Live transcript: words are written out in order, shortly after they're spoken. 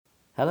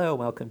Hello and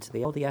welcome to the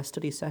LDS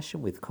study session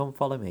with Come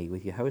Follow Me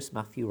with your host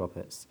Matthew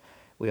Roberts.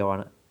 We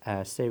are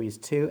on Series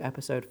 2,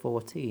 Episode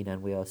 14,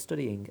 and we are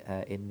studying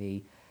in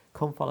the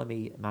Come Follow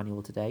Me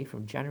manual today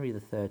from January the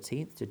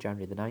 13th to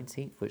January the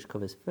 19th, which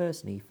covers 1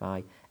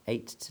 Nephi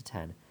 8 to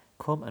 10.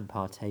 Come and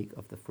partake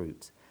of the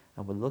fruit.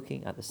 And we're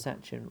looking at the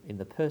section in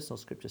the personal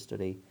scripture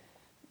study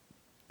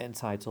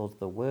entitled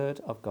The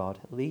Word of God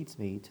Leads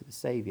Me to the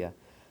Saviour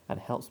and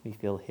Helps Me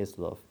Feel His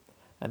Love.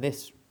 And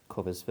this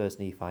covers 1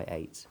 Nephi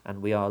 8,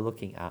 and we are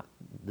looking at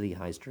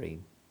Lehi's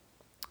dream.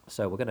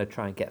 So we're going to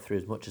try and get through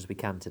as much as we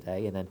can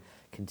today and then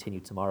continue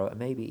tomorrow and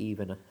maybe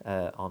even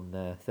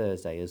on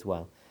Thursday as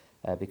well,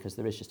 because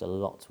there is just a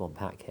lot to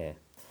unpack here.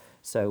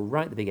 So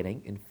right at the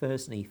beginning, in 1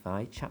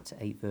 Nephi chapter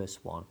 8 verse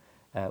 1,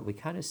 we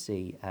kind of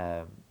see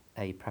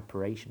a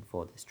preparation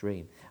for this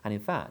dream. And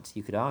in fact,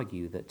 you could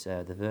argue that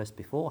the verse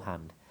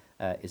beforehand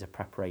is a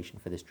preparation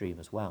for this dream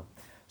as well.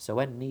 So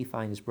when Nephi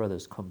and his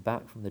brothers come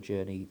back from the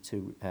journey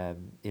to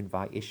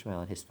invite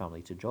Ishmael and his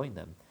family to join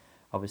them,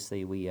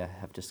 obviously we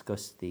have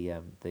discussed the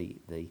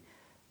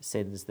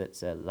sins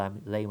that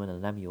Laman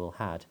and Lemuel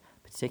had,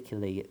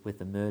 particularly with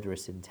the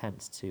murderous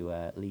intent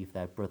to leave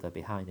their brother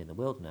behind in the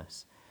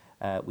wilderness.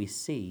 We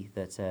see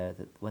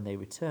that when they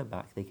returned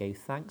back, they gave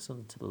thanks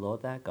unto the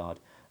Lord their God,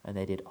 and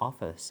they did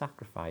offer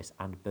sacrifice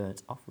and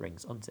burnt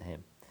offerings unto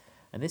him.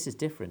 And this is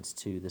different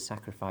to the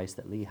sacrifice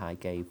that Lehi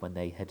gave when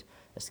they had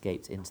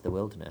escaped into the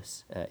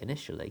wilderness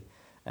initially.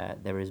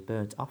 There is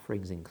burnt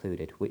offerings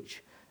included,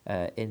 which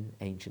in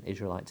ancient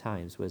Israelite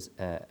times was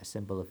a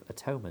symbol of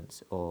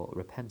atonement or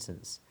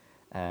repentance.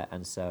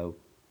 And so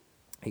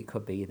it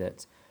could be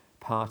that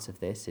part of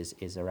this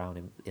is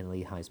around in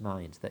Lehi's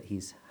mind, that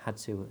he's had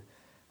to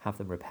have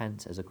them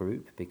repent as a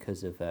group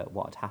because of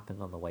what had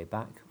happened on the way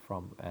back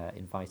from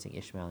inviting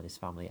Ishmael and his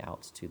family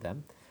out to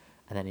them.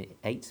 And then in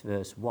 8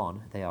 verse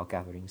 1, they are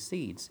gathering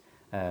seeds,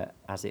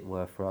 as it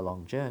were, for a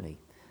long journey.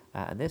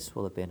 And this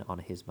will have been on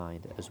his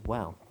mind as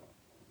well.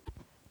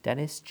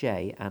 Dennis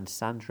J. and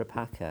Sandra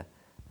Packer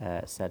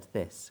said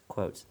this,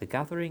 quote, "The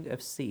gathering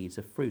of seeds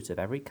of fruit of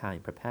every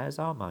kind prepares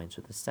our minds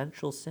with the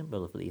central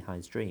symbol of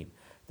Lehi's dream,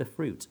 the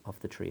fruit of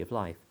the tree of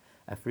life,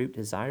 a fruit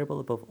desirable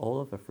above all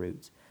other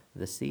fruit.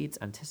 The seeds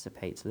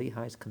anticipate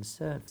Lehi's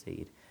concern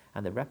seed,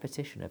 and the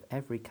repetition of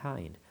every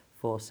kind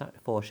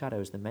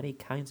foreshadows the many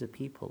kinds of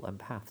people and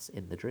paths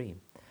in the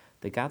dream.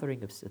 The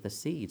gathering of the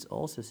seeds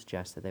also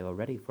suggests that they were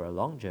ready for a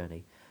long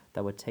journey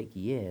that would take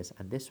years,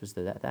 and this was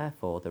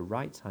therefore the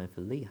right time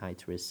for Lehi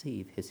to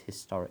receive his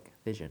historic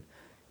vision."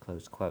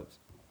 Close quote.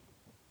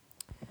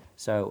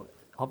 So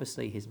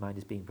obviously his mind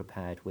is being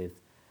prepared with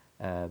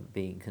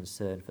being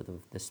concerned for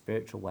the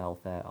spiritual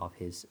welfare of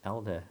his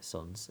elder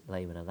sons,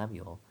 Laman and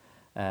Lemuel,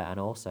 and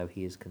also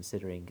he is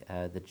considering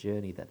the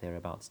journey that they're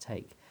about to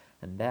take.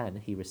 And then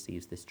he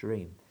receives this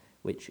dream,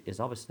 which is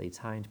obviously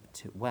timed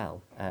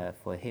well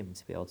for him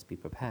to be able to be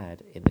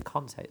prepared in the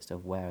context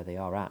of where they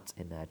are at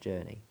in their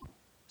journey.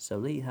 So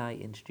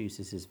Lehi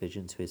introduces his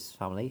vision to his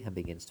family and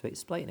begins to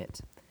explain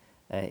it.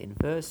 In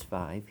verse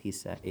 5, he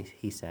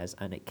says,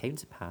 "And it came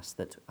to pass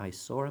that I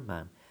saw a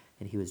man,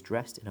 and he was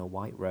dressed in a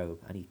white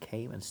robe, and he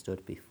came and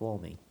stood before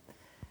me."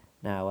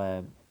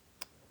 Now,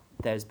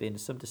 there's been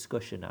some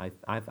discussion.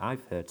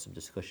 I've heard some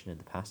discussion in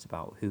the past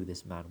about who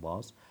this man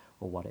was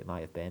or what it might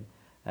have been.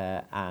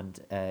 And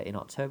in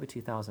October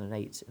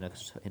 2008,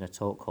 in a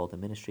talk called The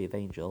Ministry of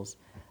Angels,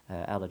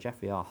 Elder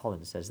Jeffrey R.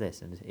 Holland says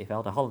this. And if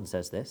Elder Holland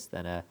says this,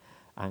 then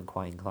I'm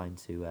quite inclined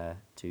to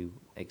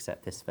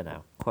accept this for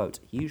now.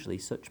 Quote, "Usually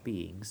such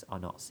beings are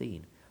not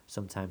seen.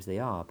 Sometimes they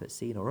are, but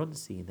seen or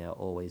unseen, they are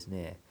always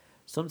near.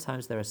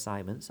 Sometimes their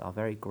assignments are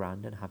very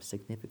grand and have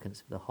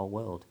significance for the whole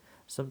world.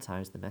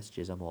 Sometimes the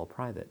messages are more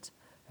private.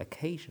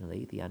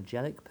 Occasionally, the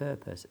angelic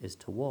purpose is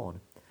to warn,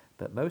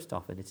 but most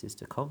often it is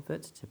to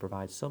comfort, to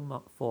provide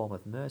some form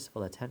of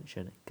merciful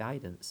attention,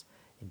 guidance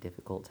in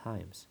difficult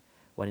times.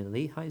 When in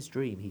Lehi's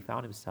dream he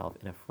found himself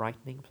in a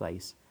frightening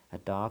place, a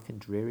dark and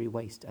dreary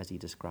waste as he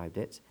described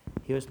it,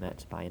 he was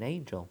met by an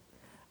angel.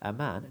 A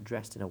man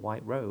dressed in a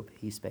white robe,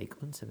 he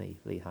spake unto me,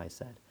 Lehi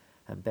said,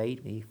 and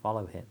bade me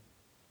follow him.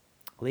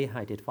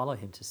 Lehi did follow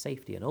him to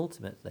safety and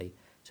ultimately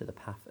to the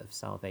path of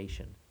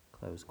salvation."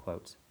 Close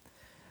quote.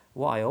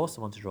 What I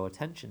also want to draw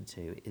attention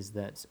to is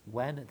that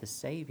when the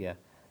Saviour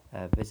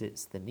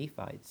visits the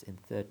Nephites in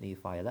 3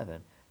 Nephi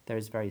 11, there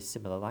is very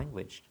similar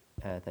language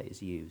that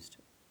is used.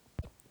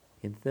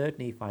 In 3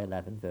 Nephi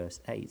 11 verse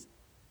 8,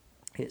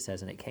 it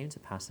says, "And it came to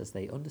pass as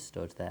they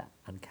understood that,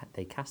 and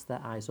they cast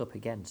their eyes up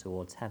again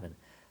towards heaven,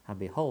 and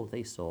behold,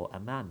 they saw a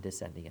man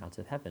descending out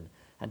of heaven,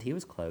 and he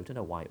was clothed in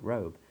a white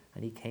robe,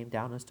 and he came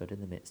down and stood in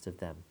the midst of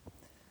them."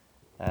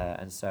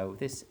 And so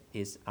this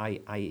is,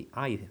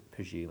 I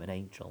presume, an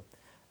angel,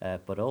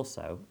 but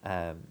also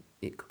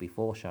it could be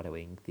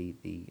foreshadowing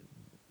the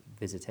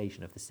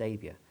visitation of the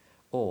Saviour,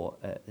 or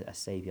a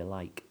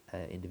Saviour-like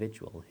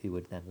individual who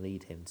would then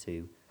lead him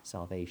to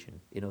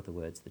salvation, in other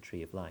words, the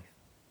tree of life.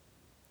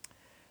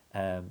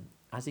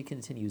 As he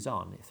continues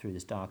on through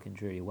this dark and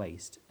dreary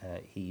waste,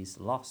 he's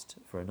lost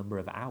for a number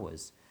of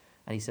hours,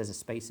 and he says a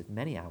space of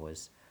many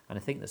hours, And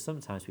I think that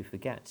sometimes we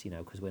forget,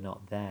 because we're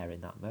not there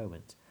in that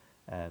moment,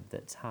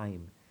 that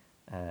time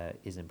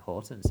is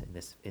important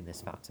in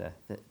this factor.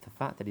 The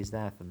fact that he's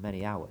there for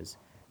many hours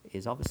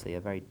is obviously a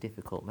very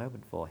difficult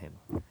moment for him.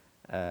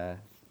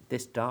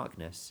 This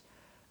darkness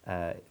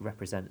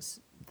represents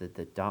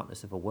the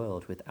darkness of a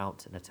world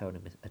without an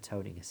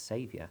atoning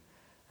saviour.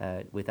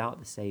 Without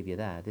the saviour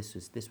there,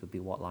 this would be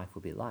what life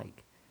would be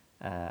like.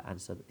 And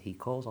so he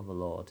calls on the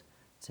Lord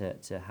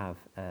to have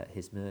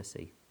his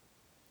mercy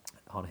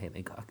on him.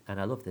 And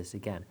I love this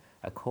again,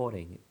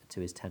 according to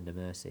his tender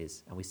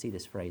mercies. And we see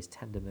this phrase,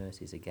 tender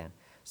mercies, again.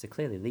 So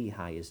clearly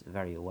Lehi is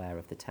very aware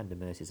of the tender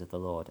mercies of the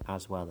Lord,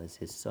 as well as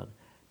his son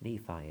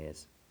Nephi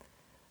is.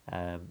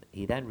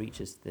 He then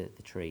reaches the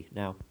tree.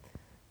 Now,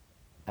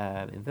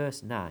 in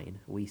verse 9,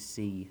 we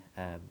see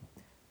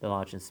the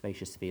large and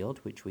spacious field,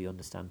 which we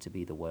understand to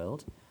be the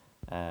world,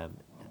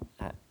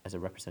 as a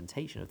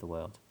representation of the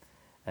world.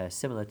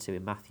 Similar to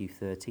in Matthew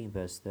 13,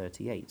 verse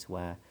 38,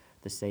 where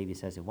the Saviour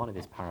says in one of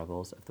his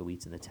parables of the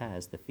wheat and the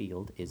tares, the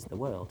field is the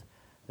world.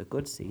 The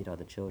good seed are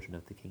the children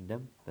of the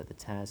kingdom, but the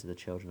tares are the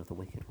children of the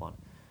wicked one.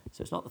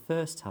 So it's not the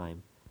first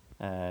time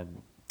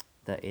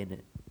that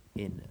in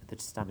the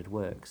standard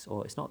works,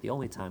 or it's not the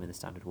only time in the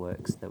standard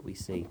works that we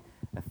see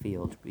a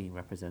field being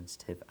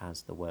representative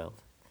as the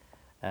world.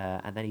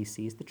 And then he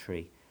sees the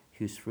tree,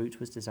 whose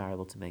fruit was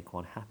desirable to make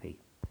one happy.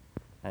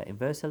 In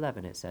verse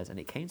 11 it says, "And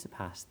it came to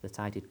pass that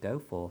I did go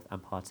forth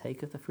and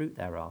partake of the fruit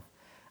thereof,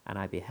 and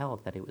I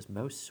beheld that it was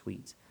most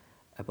sweet,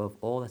 above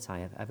all that I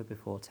have ever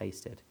before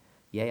tasted.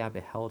 Yea, I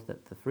beheld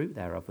that the fruit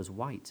thereof was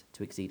white,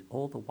 to exceed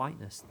all the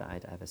whiteness that I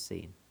had ever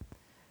seen."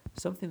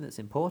 Something that's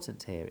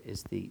important here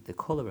is the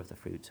colour of the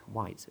fruit,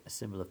 white, a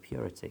symbol of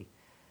purity.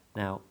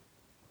 Now,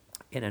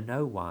 in a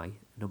Know Why,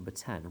 number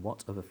 10,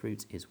 what other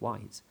fruit is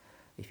white?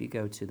 If you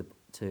go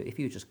if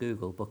you just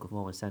Google Book of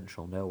Mormon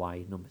Central Know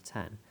Why number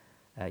 10,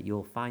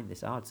 you'll find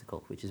this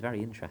article, which is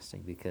very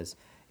interesting because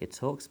it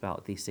talks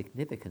about the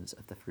significance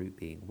of the fruit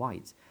being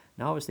white.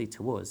 Now, obviously,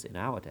 to us in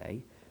our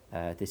day,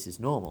 this is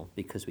normal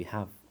because we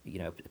have,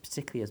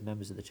 particularly as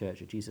members of the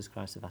Church of Jesus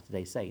Christ of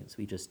Latter-day Saints,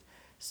 we just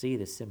see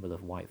this symbol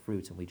of white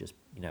fruit and we just,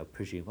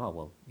 presume, oh,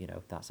 well,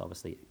 that's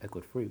obviously a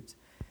good fruit.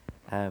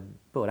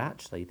 But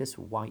actually, this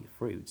white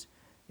fruit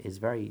is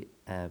very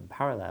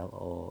parallel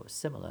or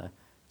similar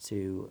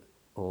to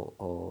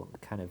or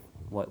kind of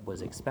what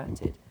was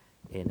expected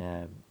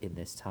in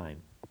this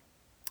time.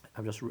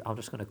 I'm just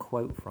going to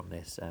quote from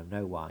this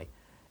Know Why.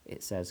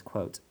 It says,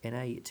 quote, "In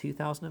a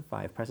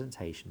 2005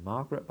 presentation,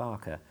 Margaret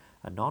Barker,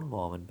 a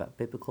non-Mormon but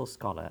biblical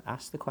scholar,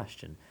 asked the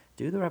question,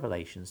 do the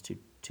revelations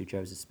to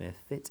Joseph Smith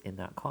fit in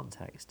that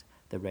context,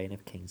 the reign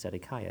of King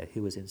Zedekiah,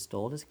 who was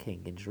installed as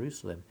king in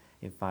Jerusalem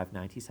in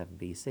 597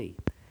 BC?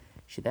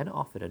 She then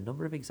offered a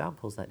number of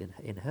examples that,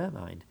 in her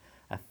mind,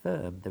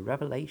 affirm the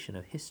revelation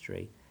of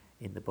history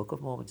in the Book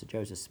of Mormon to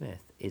Joseph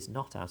Smith is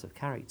not out of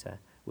character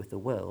with the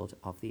world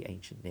of the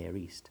ancient Near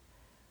East.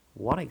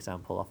 One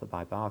example offered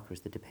by Barker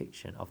is the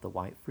depiction of the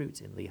white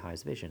fruit in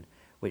Lehi's vision,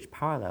 which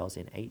parallels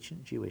in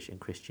ancient Jewish and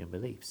Christian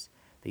beliefs.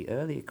 The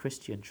earlier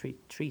Christian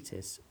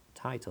treatise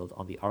titled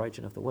On the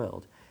Origin of the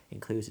World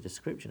includes a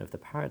description of the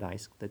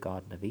paradise, the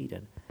Garden of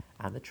Eden,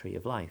 and the Tree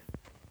of Life."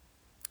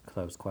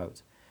 Close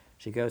quote.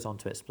 She goes on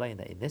to explain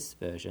that in this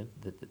version,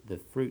 the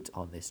fruit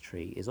on this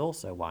tree is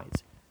also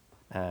white.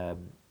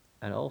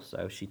 And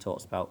also she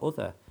talks about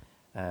other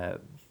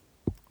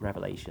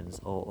revelations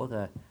or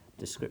other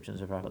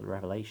descriptions of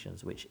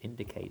revelations which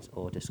indicate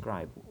or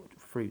describe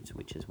fruit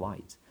which is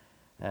white.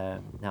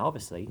 Now,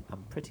 obviously,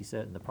 I'm pretty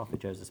certain the prophet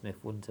Joseph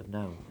Smith wouldn't have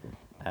known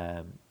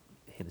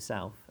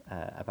himself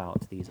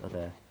about these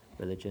other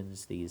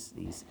religions,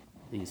 these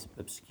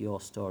obscure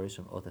stories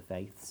from other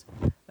faiths,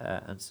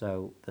 and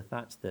so the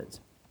fact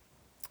that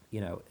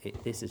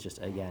this is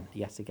just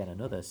yet again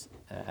another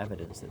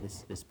evidence that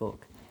this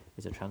book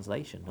is a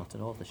translation, not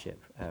an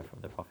authorship from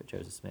the prophet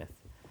Joseph Smith.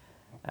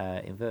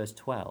 In verse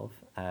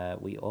 12,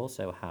 we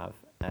also have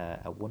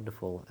a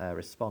wonderful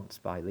response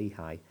by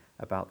Lehi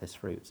about this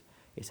fruit.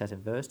 It says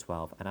in verse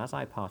 12, "And as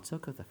I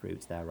partook of the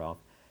fruit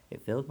thereof,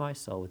 it filled my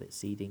soul with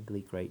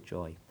exceedingly great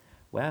joy.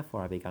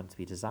 Wherefore I began to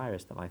be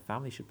desirous that my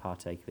family should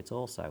partake of it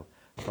also,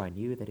 for I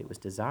knew that it was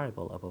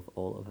desirable above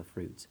all other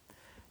fruit."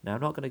 Now,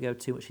 I'm not going to go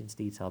too much into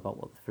detail about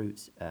what the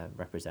fruit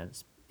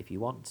represents. If you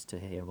want to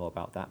hear more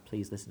about that,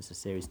 please listen to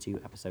Series 2,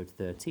 Episode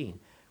 13,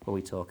 where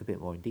we talk a bit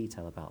more in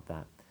detail about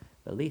that.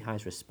 But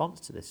Lehi's response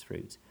to this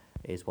fruit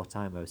is what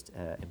I'm most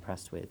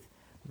impressed with.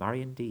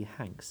 Marion D.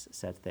 Hanks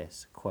said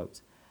this,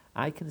 quote,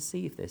 "I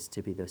conceive this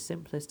to be the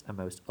simplest and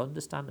most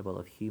understandable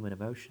of human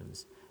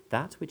emotions.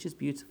 That which is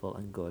beautiful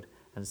and good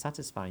and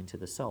satisfying to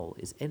the soul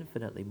is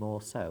infinitely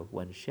more so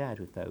when shared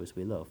with those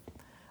we love.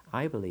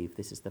 I believe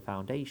this is the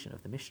foundation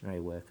of the missionary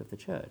work of the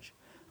Church,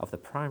 of the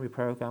primary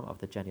program, of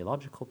the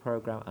genealogical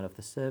program, and of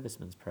the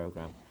serviceman's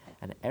program,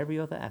 and every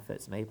other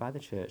effort made by the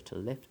Church to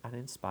lift and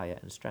inspire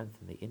and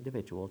strengthen the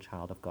individual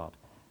child of God."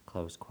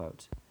 Close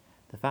quote.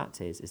 The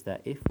fact is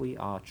that if we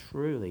are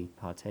truly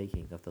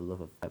partaking of the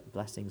love of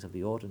blessings of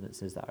the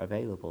ordinances that are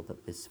available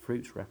that this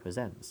fruit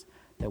represents,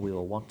 then we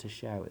will want to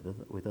share it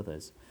with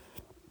others.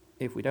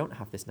 If we don't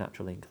have this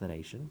natural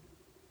inclination,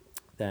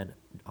 then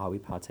are we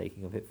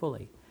partaking of it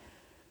fully?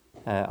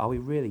 Are we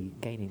really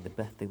gaining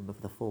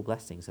the full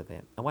blessings of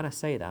it? And when I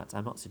say that,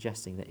 I'm not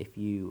suggesting that if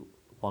you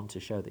want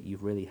to show that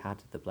you've really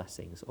had the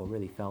blessings or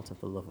really felt of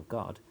the love of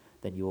God,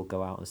 then you will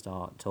go out and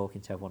start talking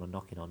to everyone and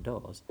knocking on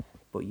doors.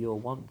 But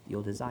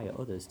you'll desire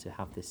others to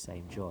have this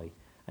same joy.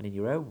 And in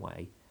your own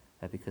way,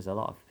 because a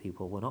lot of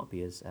people will not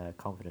be as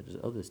confident as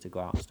others to go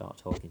out and start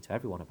talking to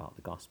everyone about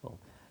the gospel,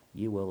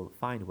 you will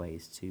find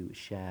ways to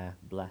share,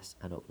 bless,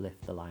 and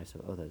uplift the lives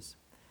of others.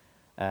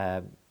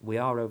 We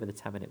are over the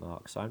 10-minute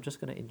mark, so I'm just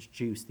going to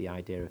introduce the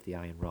idea of the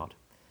iron rod.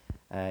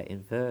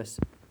 In verse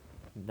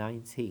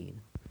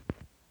 19,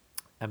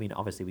 I mean,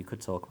 obviously we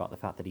could talk about the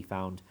fact that he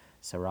found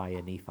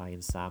Sariah, Nephi,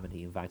 and Sam, and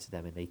he invited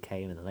them, and they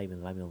came, and Laman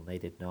and Lemuel, and they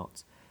did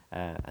not.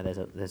 And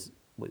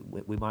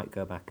we might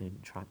go back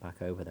and try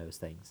back over those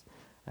things,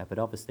 but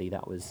obviously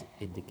that was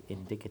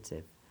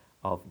indicative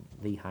of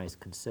Lehi's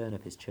concern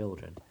of his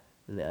children,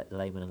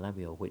 Laman and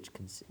Lemuel, which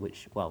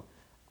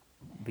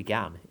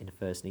began in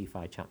 1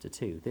 Nephi chapter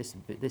 2.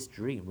 This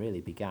dream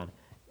really began.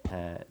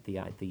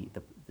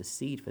 The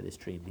seed for this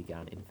dream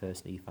began in 1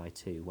 Nephi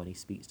 2 when he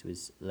speaks to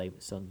his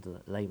sons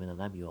Laman and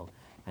Lemuel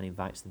and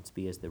invites them to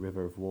be as the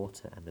river of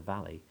water and the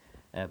valley.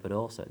 But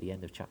also at the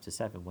end of chapter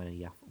 7 when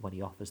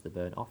he offers the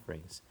burnt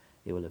offerings,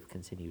 it will have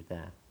continued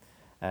there.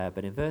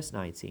 But in verse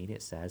 19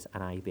 it says,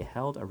 "And I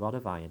beheld a rod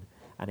of iron,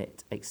 and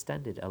it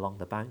extended along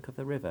the bank of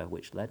the river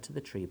which led to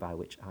the tree by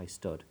which I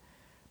stood."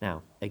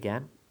 Now,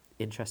 again,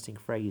 interesting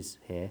phrase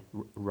here,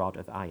 rod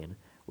of iron.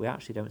 We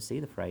actually don't see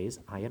the phrase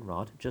iron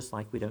rod, just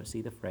like we don't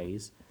see the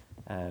phrase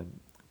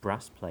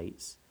brass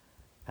plates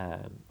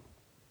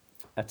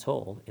at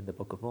all in the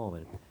Book of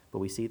Mormon, but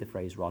we see the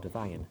phrase rod of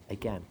iron.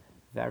 Again,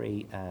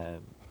 very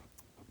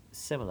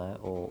similar,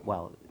 or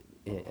well,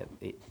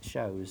 it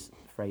shows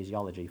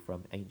phraseology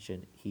from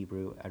ancient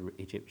Hebrew and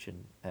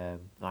Egyptian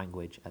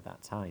language at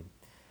that time.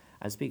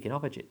 And speaking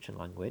of Egyptian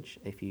language,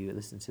 if you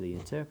listen to the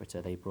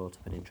interpreter, they brought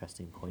up an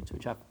interesting point,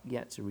 which I've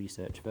yet to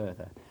research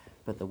further.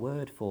 But the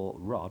word for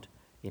rod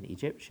in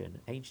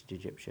Egyptian, ancient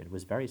Egyptian,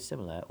 was very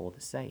similar or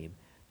the same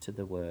to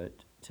the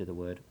word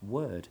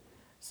word.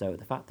 So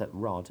the fact that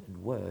rod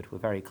and word were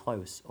very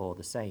close or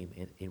the same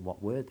in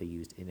what word they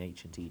used in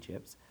ancient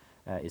Egypt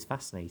is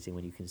fascinating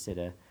when you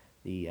consider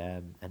the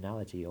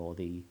analogy or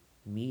the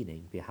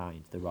meaning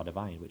behind the rod of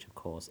iron, which of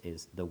course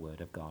is the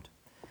word of God.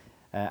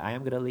 I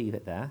am going to leave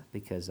it there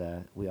because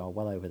we are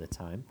well over the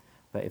time.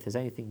 But if there's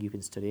anything you've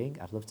been studying,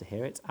 I'd love to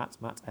hear it at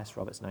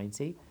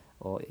mattsroberts90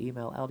 or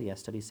email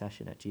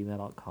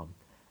ldsstudysession@gmail.com.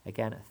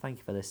 Again, thank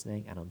you for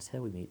listening, and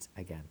until we meet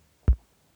again.